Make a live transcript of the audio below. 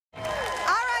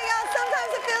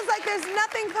there's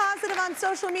nothing positive on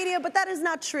social media, but that is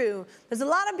not true. There's a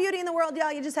lot of beauty in the world,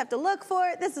 y'all. You just have to look for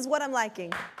it. This is what I'm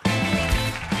liking.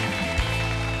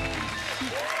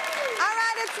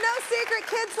 It's no secret,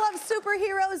 kids love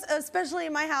superheroes, especially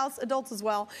in my house, adults as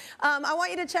well. I want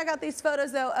you to check out these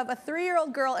photos, though, of a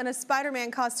 3-year-old girl in a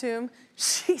Spider-Man costume.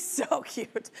 She's so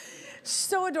cute,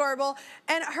 so adorable.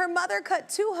 And her mother cut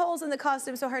 2 holes in the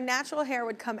costume so her natural hair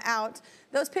would come out.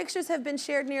 Those pictures have been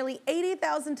shared nearly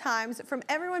 80,000 times from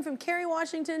everyone from Kerry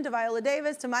Washington to Viola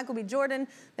Davis to Michael B. Jordan.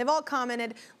 They've all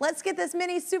commented. Let's get this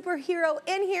mini superhero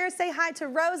in here. Say hi to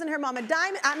Rose and her mama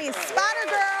Diamond. I mean,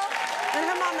 Spider-Girl and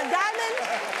her mama Diamond.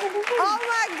 Oh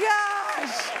my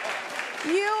gosh.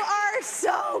 You are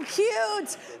so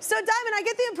cute. So Diamond, I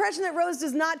get the impression that Rose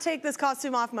does not take this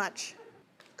costume off much.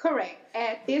 Correct.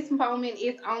 At this moment,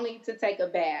 it's only to take a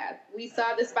bath. We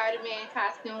saw the Spider-Man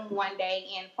costume one day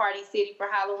in Party City for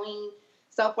Halloween.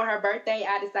 So for her birthday,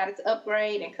 I decided to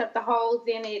upgrade and cut the holes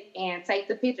in it and take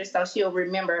the picture so she'll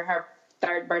remember her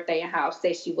 3rd birthday and how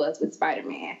upset she was with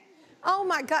Spider-Man. Oh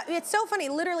my God, it's so funny.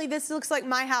 Literally, this looks like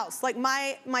my house. Like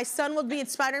my son will be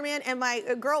Spider-Man and my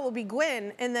girl will be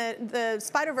Gwen in the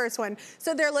Spider-Verse one.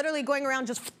 So they're literally going around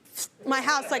just my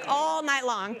house like all night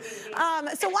long.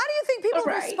 So why do you think people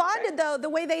responded though the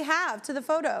way they have to the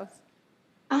photos?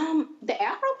 The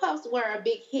Afro posts were a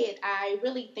big hit. I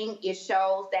really think it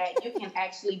shows that you can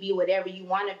actually be whatever you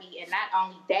want to be, and not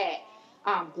only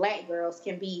that, Black girls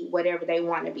can be whatever they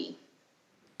want to be.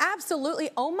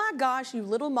 Absolutely. Oh my gosh, you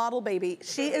little model baby.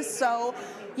 She is so,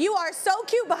 you are so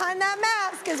cute behind that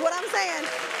mask is what I'm saying.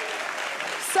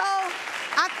 So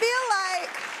I feel like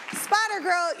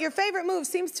Spider-Girl, your favorite move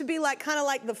seems to be like kind of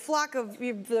like the flock of,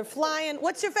 they're flying.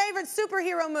 What's your favorite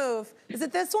superhero move? Is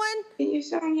it this one? Can you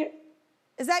show me your...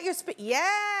 Is that your,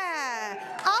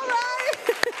 yeah. All right.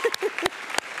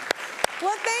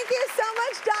 Well, thank you so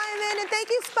much, Diamond, and thank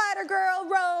you, Spider-Girl,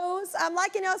 Rose. I'm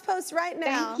liking y'all's post right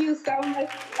now. Thank you so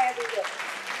much for having me.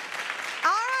 All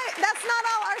right, that's not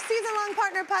all. Our season-long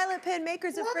partner, Pilot Pen,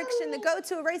 makers of Friction, the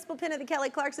go-to erasable pen of the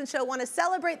Kelly Clarkson Show, want to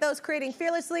celebrate those creating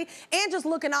fearlessly and just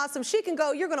looking awesome. She can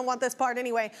go. You're going to want this part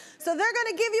anyway. So they're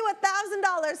going to give you $1,000.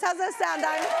 How's that sound,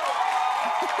 Diamond?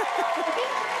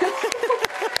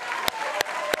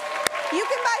 You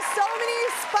can buy so many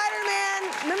Spider-Man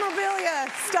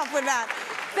memorabilia stuff with that.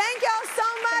 Thank y'all so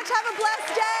much. Have a blessed